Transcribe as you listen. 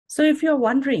So if you're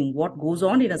wondering what goes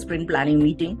on in a sprint planning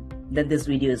meeting, then this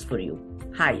video is for you.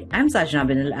 Hi, I'm Sajana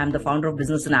Binil. I'm the founder of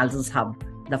Business Analysis Hub,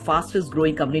 the fastest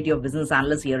growing community of business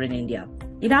analysts here in India.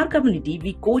 In our community,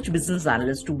 we coach business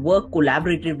analysts to work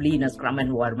collaboratively in a Scrum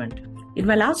environment. In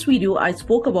my last video, I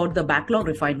spoke about the backlog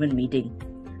refinement meeting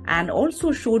and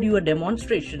also showed you a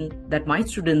demonstration that my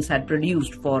students had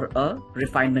produced for a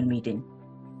refinement meeting.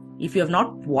 If you have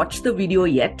not watched the video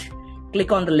yet,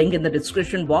 click on the link in the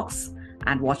description box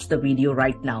and watch the video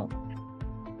right now.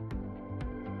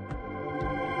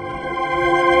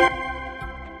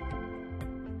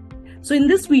 So in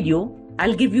this video,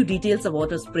 I'll give you details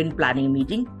about a sprint planning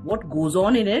meeting, what goes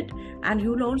on in it, and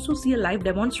you'll also see a live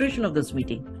demonstration of this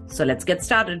meeting. So let's get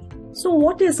started. So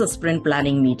what is a sprint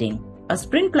planning meeting? A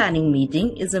sprint planning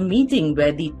meeting is a meeting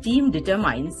where the team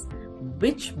determines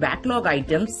which backlog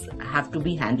items have to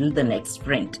be handled the next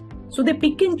sprint. So they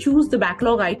pick and choose the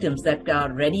backlog items that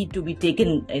are ready to be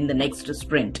taken in the next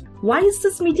sprint. Why is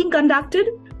this meeting conducted?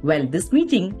 Well, this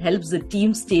meeting helps the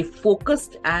team stay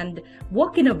focused and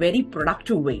work in a very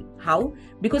productive way. How?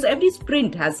 Because every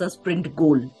sprint has a sprint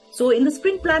goal. So in the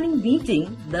sprint planning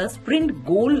meeting, the sprint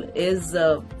goal is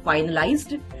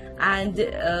finalized, and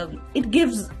it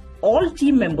gives all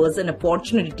team members an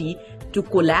opportunity to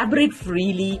collaborate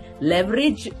freely,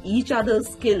 leverage each other's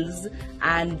skills,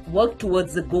 and work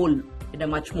towards the goal in a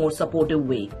much more supportive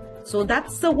way. So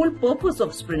that's the whole purpose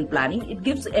of sprint planning. It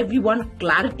gives everyone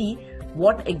clarity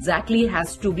what exactly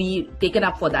has to be taken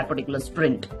up for that particular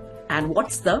sprint and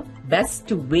what's the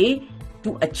best way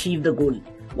to achieve the goal.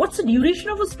 What's the duration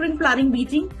of a sprint planning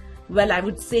meeting? Well, I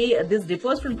would say this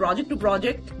differs from project to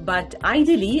project, but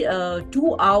ideally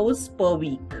 2 hours per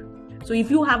week. So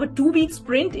if you have a 2-week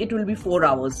sprint, it will be 4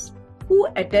 hours. Who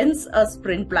attends a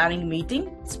sprint planning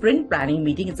meeting? Sprint planning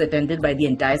meeting is attended by the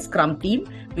entire Scrum team,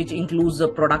 which includes the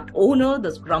product owner,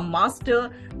 the Scrum master,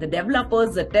 the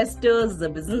developers, the testers, the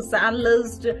business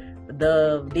analyst,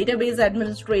 the database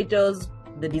administrators,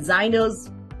 the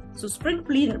designers. So sprint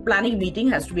planning meeting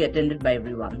has to be attended by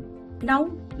everyone.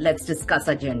 Now let's discuss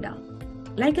agenda.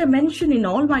 Like I mentioned in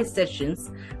all my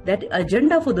sessions, that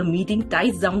agenda for the meeting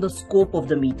ties down the scope of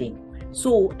the meeting.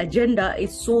 So agenda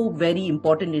is so very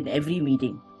important in every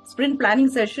meeting. Sprint planning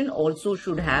session also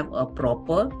should have a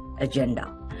proper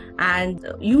agenda. And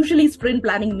usually sprint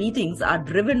planning meetings are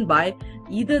driven by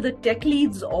either the tech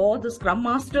leads or the Scrum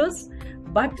masters.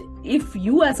 But if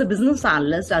you as a business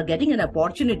analyst are getting an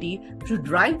opportunity to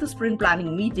drive the sprint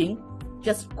planning meeting,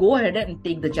 just go ahead and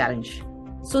take the challenge.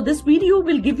 So this video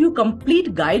will give you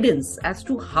complete guidance as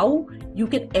to how you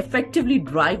can effectively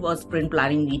drive a sprint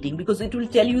planning meeting, because it will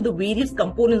tell you the various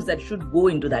components that should go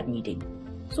into that meeting.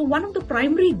 So one of the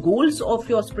primary goals of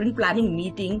your sprint planning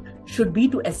meeting should be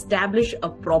to establish a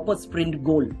proper sprint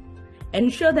goal.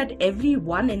 Ensure that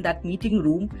everyone in that meeting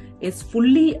room is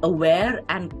fully aware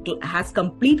and has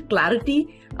complete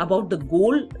clarity about the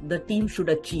goal the team should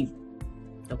achieve.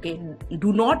 Okay,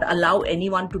 do not allow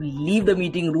anyone to leave the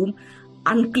meeting room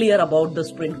unclear about the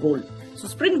sprint goal. So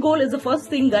sprint goal is the first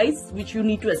thing, guys, which you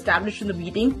need to establish in the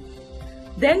meeting.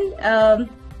 Then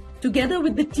together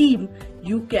with the team,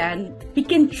 you can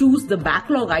pick and choose the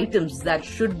backlog items that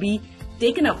should be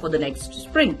taken up for the next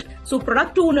sprint. So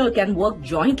product owner can work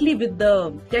jointly with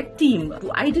the tech team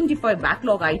to identify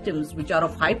backlog items which are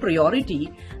of high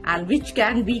priority and which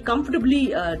can be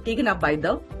comfortably taken up by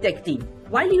the tech team.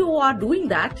 While you are doing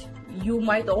that, you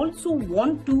might also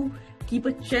want to keep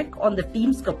a check on the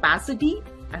team's capacity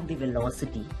and the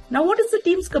velocity. Now, what is the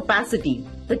team's capacity?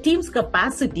 The team's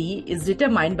capacity is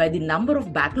determined by the number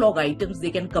of backlog items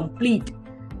they can complete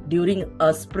during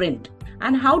a sprint.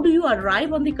 And how do you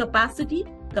arrive on the capacity?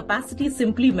 Capacity is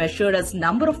simply measured as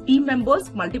number of team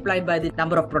members multiplied by the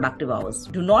number of productive hours.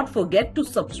 Do not forget to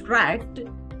subtract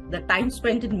the time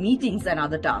spent in meetings and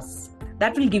other tasks.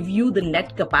 That will give you the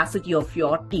net capacity of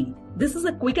your team. This is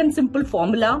a quick and simple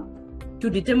formula to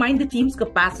determine the team's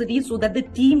capacity so that the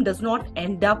team does not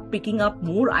end up picking up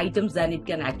more items than it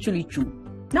can actually chew.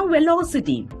 Now,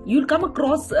 velocity. You'll come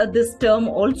across this term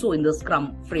also in the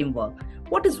Scrum framework.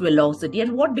 What is velocity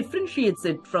and what differentiates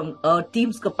it from a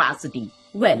team's capacity?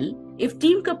 Well, if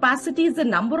team capacity is the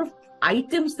number of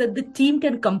items that the team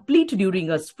can complete during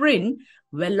a sprint,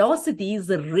 velocity is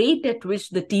the rate at which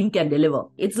the team can deliver.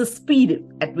 It's the speed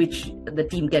at which the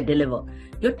team can deliver.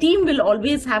 Your team will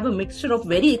always have a mixture of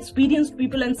very experienced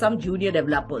people and some junior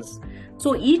developers.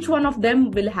 So each one of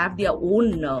them will have their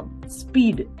own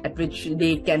speed at which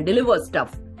they can deliver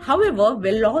stuff. However,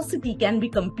 velocity can be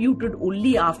computed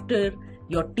only after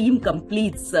your team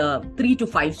completes 3 to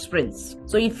 5 sprints.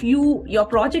 So if your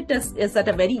project is at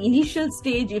a very initial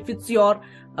stage, if it's your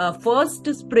first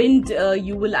sprint,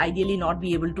 you will ideally not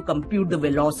be able to compute the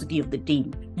velocity of the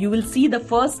team. You will see the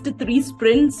first 3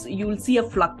 sprints, you will see a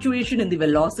fluctuation in the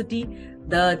velocity.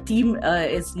 The team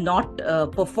is not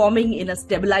performing in a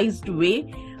stabilized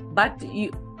way, but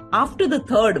after the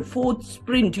 3rd, 4th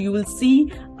sprint, you will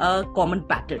see a common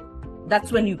pattern.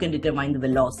 That's when you can determine the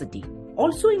velocity.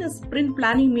 Also, in a sprint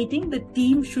planning meeting, the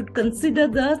team should consider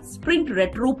the sprint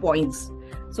retro points.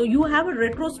 So you have a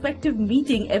retrospective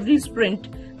meeting every sprint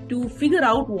to figure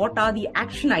out what are the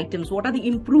action items, what are the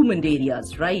improvement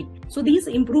areas, right? So these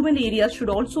improvement areas should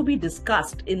also be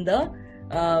discussed in the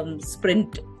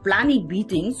sprint planning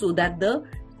meeting so that the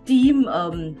team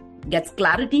gets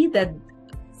clarity that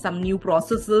some new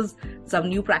processes, some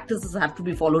new practices have to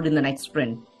be followed in the next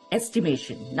sprint.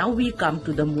 Estimation. Now we come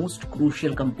to the most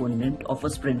crucial component of a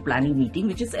sprint planning meeting,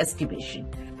 which is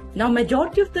estimation. Now,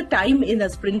 majority of the time in a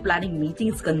sprint planning meeting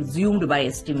is consumed by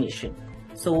estimation.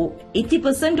 So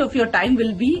 80% of your time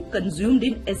will be consumed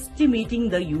in estimating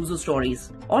the user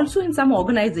stories. Also, in some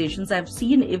organizations, I've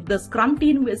seen if the Scrum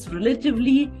team is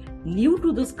relatively new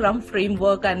to the Scrum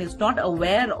framework and is not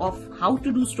aware of how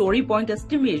to do story point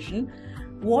estimation,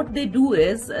 what they do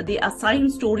is they assign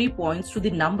story points to the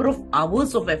number of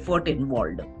hours of effort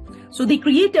involved. So they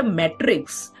create a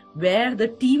matrix where the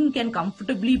team can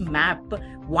comfortably map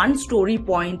 1 story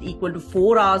point equal to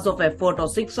 4 hours of effort or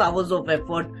 6 hours of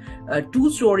effort, 2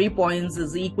 story points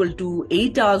is equal to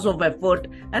 8 hours of effort,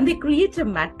 and they create a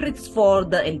matrix for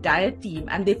the entire team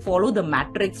and they follow the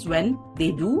matrix when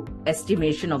they do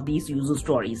estimation of these user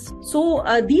stories. So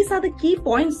these are the key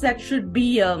points that should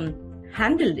be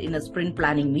handled in a sprint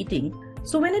planning meeting.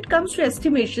 So when it comes to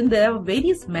estimation, there are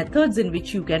various methods in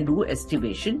which you can do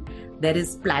estimation. There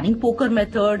is planning poker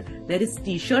method, there is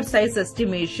t-shirt size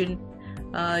estimation.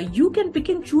 You can pick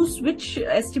and choose which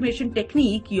estimation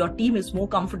technique your team is more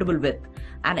comfortable with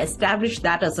and establish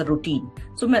that as a routine.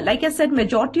 So like I said,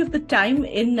 majority of the time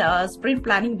in sprint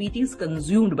planning meetings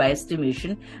consumed by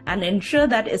estimation, and ensure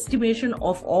that estimation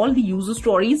of all the user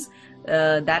stories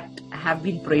that have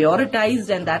been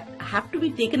prioritized and that have to be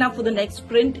taken up for the next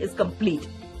sprint is complete.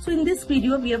 So in this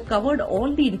video, we have covered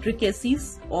all the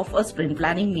intricacies of a sprint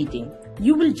planning meeting.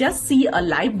 You will just see a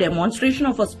live demonstration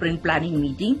of a sprint planning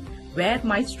meeting where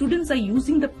my students are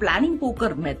using the planning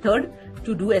poker method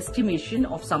to do estimation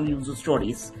of some user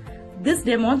stories. This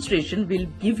demonstration will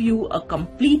give you a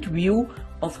complete view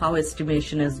of how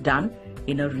estimation is done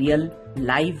in a real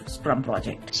live Scrum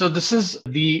project. So this is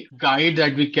the guide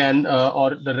that we can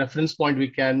or the reference point we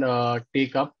can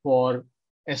take up for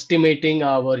estimating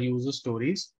our user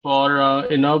stories. For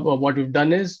what we've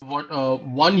done is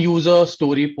one user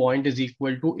story point is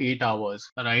equal to 8 hours,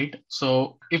 right?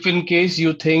 So if in case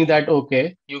you think that,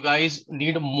 okay, you guys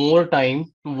need more time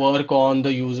to work on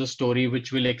the user story,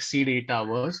 which will exceed 8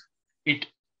 hours, it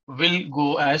will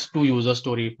go as 2 user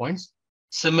story points.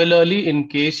 Similarly, in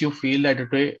case you feel that,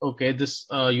 okay, this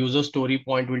user story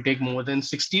point will take more than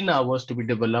 16 hours to be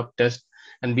developed, test,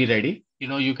 and be ready,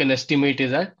 you can estimate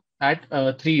is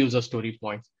at 3 user story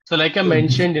points. So like I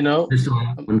mentioned, Just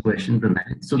one question,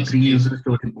 Pranay. So yes, 3 user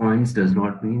story points does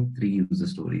not mean 3 user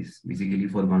stories. Basically,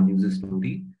 for 1 user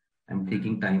story, I'm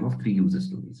taking time of 3 user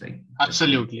stories, right?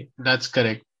 Absolutely. That's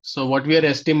correct. So what we are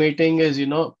estimating is,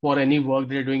 for any work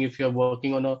they're doing, if you're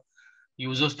working on a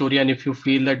user story and if you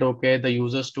feel that, okay, the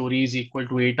user story is equal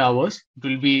to 8 hours, it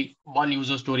will be 1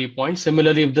 user story point.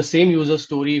 Similarly, if the same user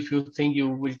story, if you think you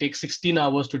will take 16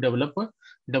 hours to develop,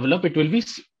 it will be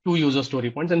 2 user story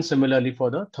points. And similarly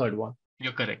for the third one,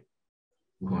 you're correct.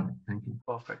 Got it. Thank you.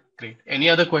 Perfect. Great. Any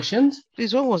other questions?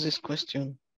 Please, what was this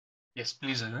question? Yes,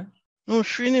 please, Anand. No,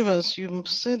 Srinivas, you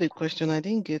said a question. I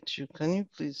didn't get you. Can you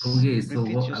please Okay, so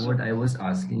what I was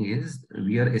asking is,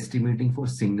 we are estimating for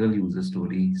single user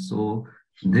story. So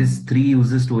this 3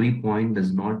 user story point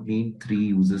does not mean 3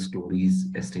 user stories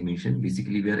estimation.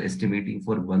 Basically, we are estimating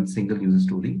for 1 single user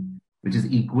story, which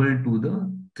is equal to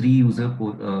the 3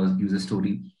 user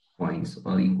story points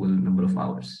or equal number of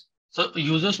hours. So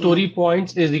user story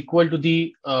points is equal to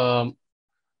the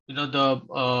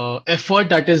effort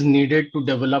that is needed to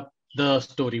develop the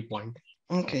story point.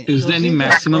 Okay. Is there any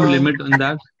maximum limit on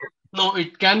that? No,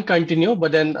 it can continue,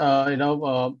 but then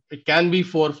it can be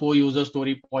for 4 user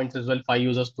story points as well, 5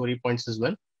 user story points as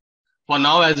well. For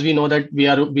now, as we know that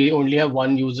we only have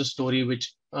 1 user story,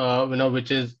 which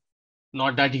is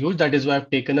not that huge. That is why I've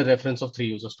taken a reference of 3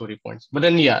 user story points. But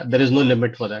then, yeah, there is no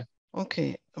limit for that.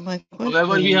 Okay.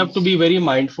 However, we have to be very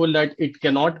mindful that it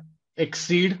cannot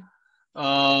exceed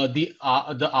the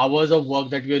hours of work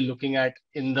that we are looking at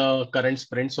in the current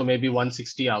sprint. So maybe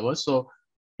 160 hours. So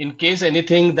in case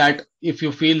anything that if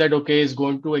you feel that, okay, is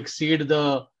going to exceed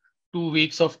the 2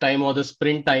 weeks of time or the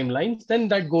sprint timelines, then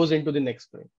that goes into the next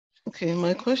sprint. Okay,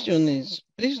 my question is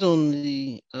based on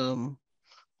the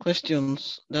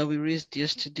questions that we raised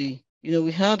yesterday.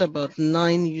 We had about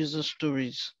 9 user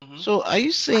stories. So are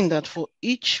you saying that for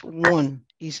each one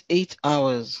is 8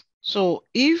 hours? So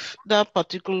if that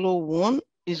particular one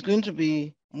is going to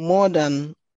be more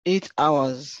than 8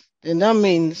 hours, then that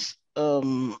means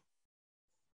does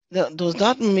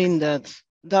that mean that's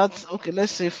okay?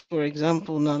 Let's say, for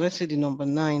example, now let's say the number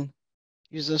 9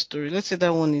 user story. Let's say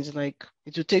that one is like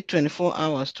it will take 24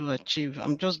 hours to achieve.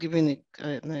 I'm just giving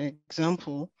an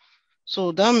example.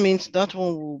 So that means that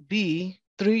one will be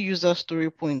 3 user story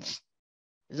points.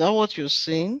 Is that what you're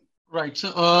saying? Right.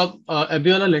 So,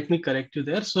 Abiola, let me correct you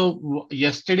there. So,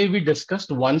 yesterday we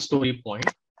discussed one story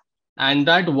point, and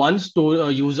that one user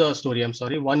story,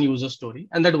 one user story,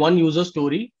 and that one user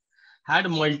story had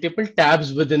multiple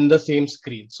tabs within the same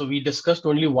screen. So we discussed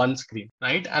only one screen,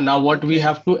 right? And now what we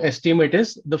have to estimate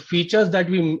is the features that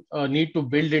we need to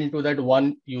build into that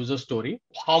one user story,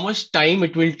 how much time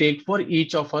it will take for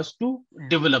each of us to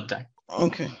develop that.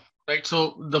 Okay. Right.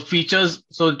 So the features,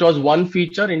 so it was one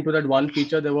feature. Into that one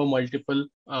feature, there were multiple,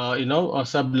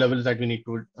 sub levels that we need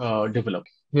to develop.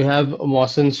 We have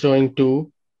Mawson showing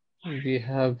 2. We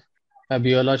have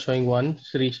Abiola showing 1.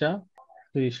 Srisha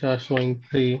showing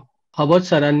 3. How about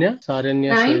Saranya?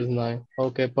 Saranya says 9.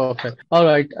 Okay, perfect. All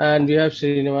right, and we have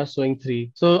Srinivas showing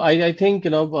 3. So I think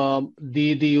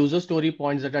the user story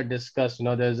points that are discussed.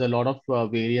 There's a lot of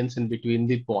variance in between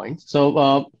the points.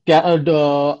 So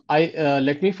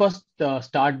let me first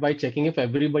start by checking if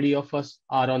everybody of us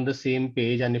are on the same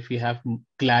page and if we have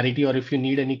clarity or if you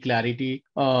need any clarity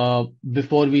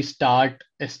before we start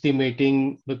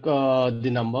estimating the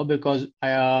number, because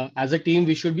as a team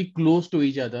we should be close to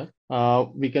each other.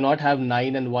 We cannot have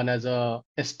 9 and 1 as a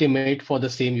estimate for the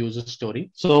same user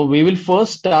story. So we will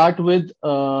first start with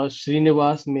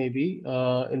Srinivas, maybe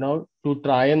to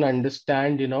try and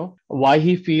understand why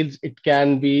he feels it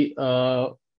can be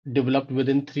developed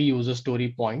within 3 user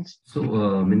story points. So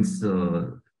means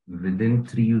within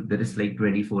 3 there is like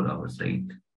 24 hours, right?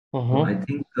 So I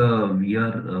think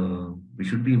we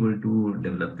should be able to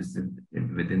develop this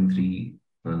within 3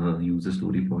 user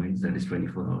story points, that is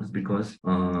 24 hours, because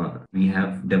we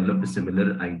have developed a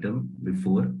similar item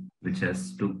before which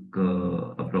has took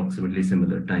approximately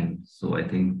similar time. So I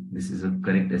think this is a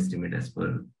correct estimate as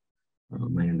per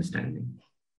my understanding.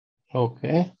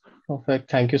 Okay,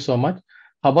 perfect. Thank you so much.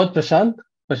 How about Prashant?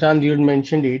 Prashant, you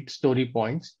mentioned 8 story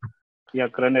points. Yeah,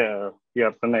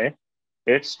 Pranay.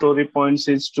 8 story points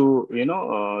is to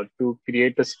to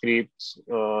create a script.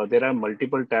 There are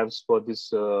multiple tabs for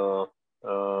this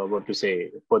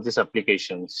for this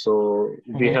application. So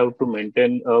we have to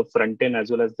maintain a front end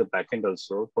as well as the back end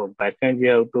also. For back end, we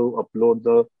have to upload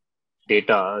the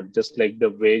data, just like the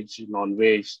wage,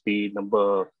 non-wage, the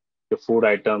number, the food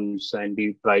items and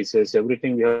the prices,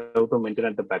 everything we have to maintain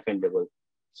at the back end level.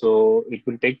 So it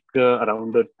will take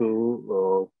around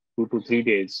 2 to 3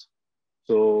 days.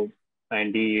 So,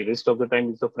 and the rest of the time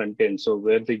is the front end. So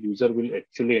where the user will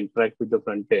actually interact with the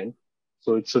front end.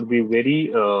 So it should be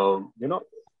very,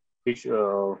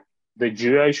 the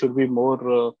GUI should be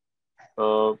more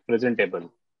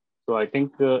presentable. So I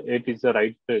think it is the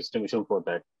right estimation for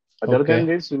that. Other than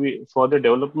this, for the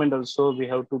development also, we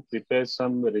have to prepare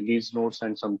some release notes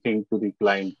and something to the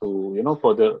client to,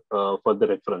 for the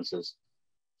references.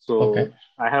 So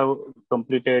I have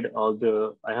completed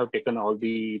I have taken all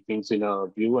the things in a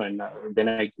view, and then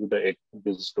I give the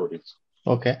user stories.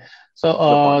 Okay. So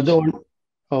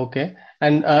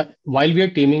and while we are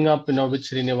teaming up, with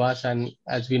Srinivas, and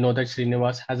as we know that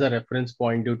Srinivas has a reference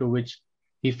point due to which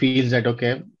he feels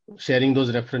that sharing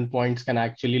those reference points can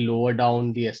actually lower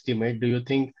down the estimate. Do you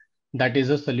think that is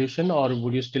a solution, or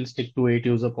would you still stick to 8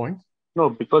 user points? No,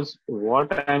 because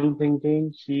what I'm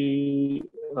thinking,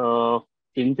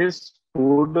 in this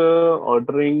food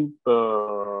ordering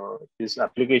these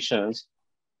applications,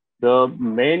 the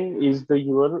main is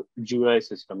your GUI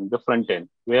system, the front end,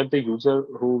 where the user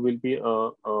who will be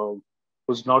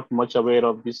who's not much aware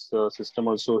of this system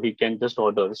also, he can just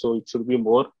order. So it should be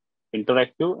more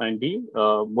interactive and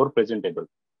more presentable.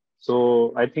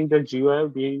 So I think that GUI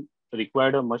we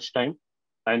required a much time,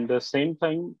 and the same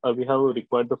time we have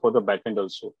required for the backend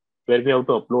also, where we have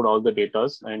to upload all the data,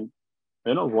 and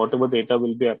whatever data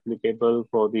will be applicable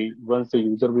for once the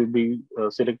user will be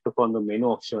selected from the menu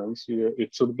options,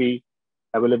 it should be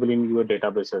available in your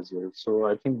database as well. So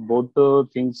I think both the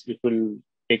things, it will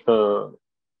take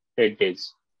 8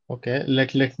 days. Okay,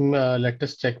 let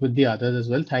us check with the others as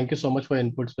well. Thank you so much for your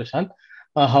inputs, Prashant.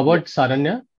 How about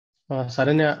Saranya?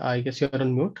 Saranya, I guess you're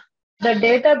on mute. The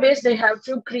database, they have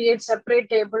to create separate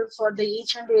table for the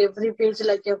each and every page,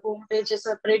 like a home page, a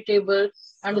separate table,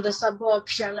 and the sub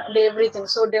option and everything.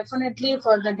 So definitely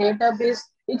for the database,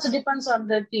 it depends on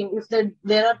the team. If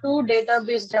there are two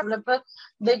database developers,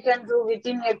 they can do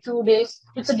within 2 days.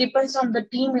 It depends on the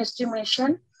team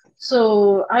estimation.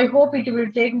 So I hope it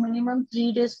will take minimum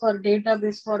 3 days for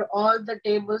database for all the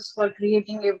tables for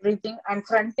creating everything, and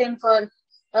front end for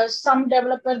some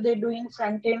developer they're doing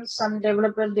front end, some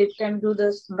developer they can do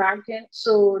this back end.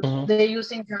 So they're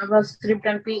using JavaScript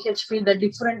and PHP, the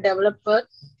different developer.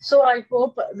 So I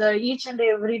hope the each and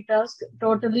every task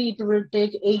totally it will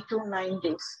take 8 to 9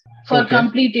 days for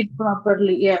complete it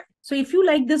properly. Yeah. So if you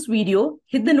like this video,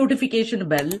 hit the notification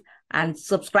bell and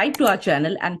subscribe to our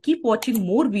channel and keep watching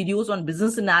more videos on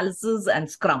business analysis and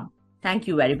Scrum. Thank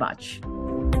you very much.